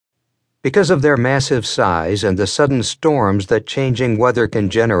Because of their massive size and the sudden storms that changing weather can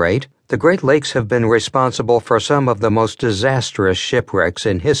generate, the Great Lakes have been responsible for some of the most disastrous shipwrecks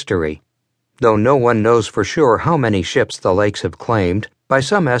in history. Though no one knows for sure how many ships the lakes have claimed, by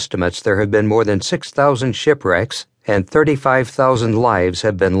some estimates there have been more than 6,000 shipwrecks and 35,000 lives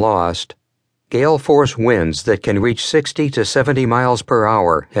have been lost. Gale force winds that can reach 60 to 70 miles per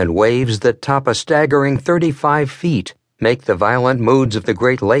hour and waves that top a staggering 35 feet make the violent moods of the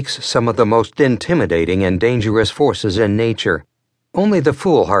Great Lakes some of the most intimidating and dangerous forces in nature. Only the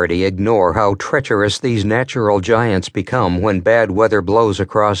foolhardy ignore how treacherous these natural giants become when bad weather blows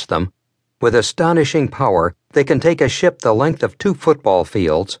across them. With astonishing power, they can take a ship the length of 2 football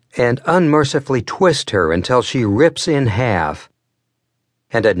fields and unmercifully twist her until she rips in half.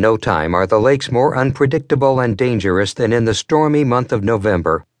 And at no time are the lakes more unpredictable and dangerous than in the stormy month of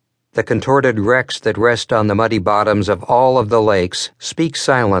November. The contorted wrecks that rest on the muddy bottoms of all of the lakes speak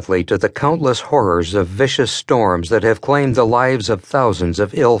silently to the countless horrors of vicious storms that have claimed the lives of thousands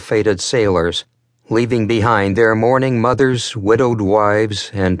of ill-fated sailors, leaving behind their mourning mothers, widowed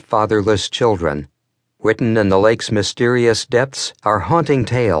wives, and fatherless children. Written in the lake's mysterious depths are haunting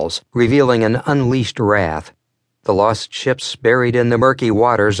tales, revealing an unleashed wrath. The lost ships buried in the murky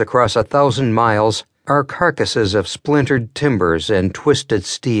waters across 1,000 miles are carcasses of splintered timbers and twisted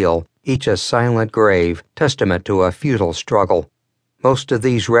steel, each a silent grave, testament to a futile struggle. Most of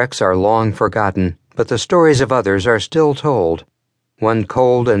these wrecks are long forgotten, but the stories of others are still told. One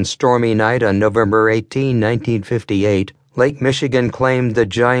cold and stormy night on November 18, 1958, Lake Michigan claimed the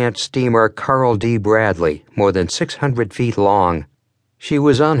giant steamer Carl D. Bradley, more than 600 feet long. She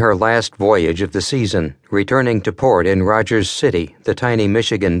was on her last voyage of the season, returning to port in Rogers City, the tiny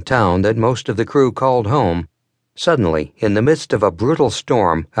Michigan town that most of the crew called home. Suddenly, in the midst of a brutal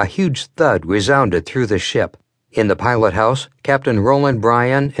storm, a huge thud resounded through the ship. In the pilot house, Captain Roland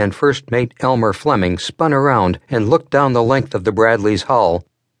Bryan and First Mate Elmer Fleming spun around and looked down the length of the Bradley's hull.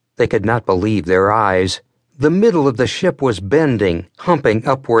 They could not believe their eyes. The middle of the ship was bending, humping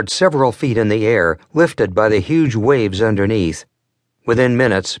upward several feet in the air, lifted by the huge waves underneath. Within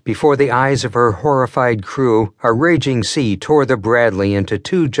minutes, before the eyes of her horrified crew, a raging sea tore the Bradley into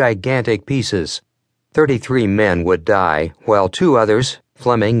 2 gigantic pieces. 33 men would die, while 2 others,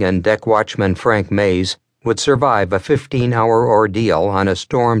 Fleming and deck watchman Frank Mays, would survive a 15-hour ordeal on a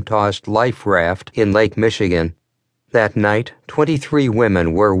storm-tossed life raft in Lake Michigan. That night, 23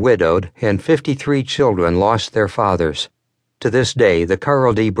 women were widowed and 53 children lost their fathers. To this day, the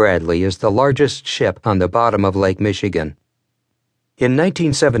Carl D. Bradley is the largest ship on the bottom of Lake Michigan. In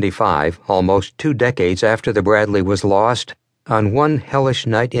 1975, almost 2 decades after the Bradley was lost, on one hellish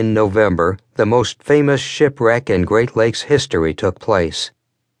night in November, the most famous shipwreck in Great Lakes history took place.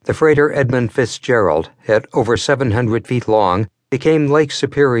 The freighter Edmund Fitzgerald, at over 700 feet long, became Lake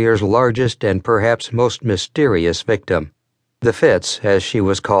Superior's largest and perhaps most mysterious victim. The Fitz, as she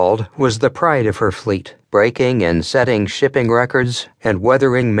was called, was the pride of her fleet, breaking and setting shipping records and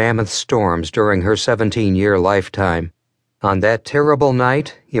weathering mammoth storms during her 17-year lifetime. On that terrible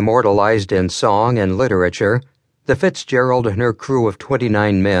night, immortalized in song and literature, the Fitzgerald and her crew of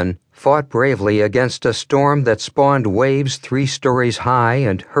 29 men fought bravely against a storm that spawned waves 3 stories high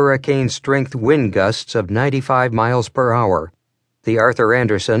and hurricane-strength wind gusts of 95 miles per hour. The Arthur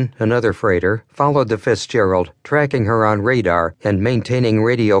Anderson, another freighter, followed the Fitzgerald, tracking her on radar and maintaining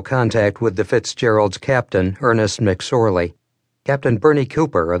radio contact with the Fitzgerald's captain, Ernest McSorley. Captain Bernie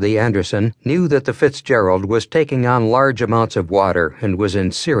Cooper of the Anderson knew that the Fitzgerald was taking on large amounts of water and was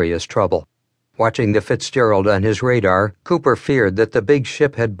in serious trouble. Watching the Fitzgerald on his radar, Cooper feared that the big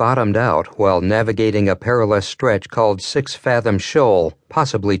ship had bottomed out while navigating a perilous stretch called 6 Fathom Shoal,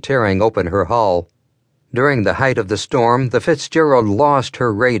 possibly tearing open her hull. During the height of the storm, the Fitzgerald lost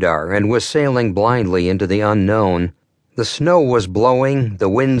her radar and was sailing blindly into the unknown. The snow was blowing, the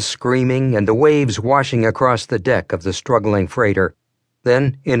wind screaming, and the waves washing across the deck of the struggling freighter.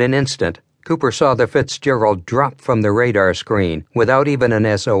 Then, in an instant, Cooper saw the Fitzgerald drop from the radar screen without even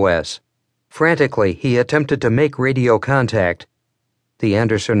an SOS. Frantically, he attempted to make radio contact. The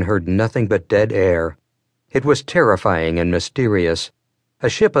Anderson heard nothing but dead air. It was terrifying and mysterious. A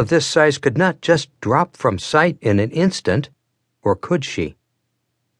ship of this size could not just drop from sight in an instant, or could she?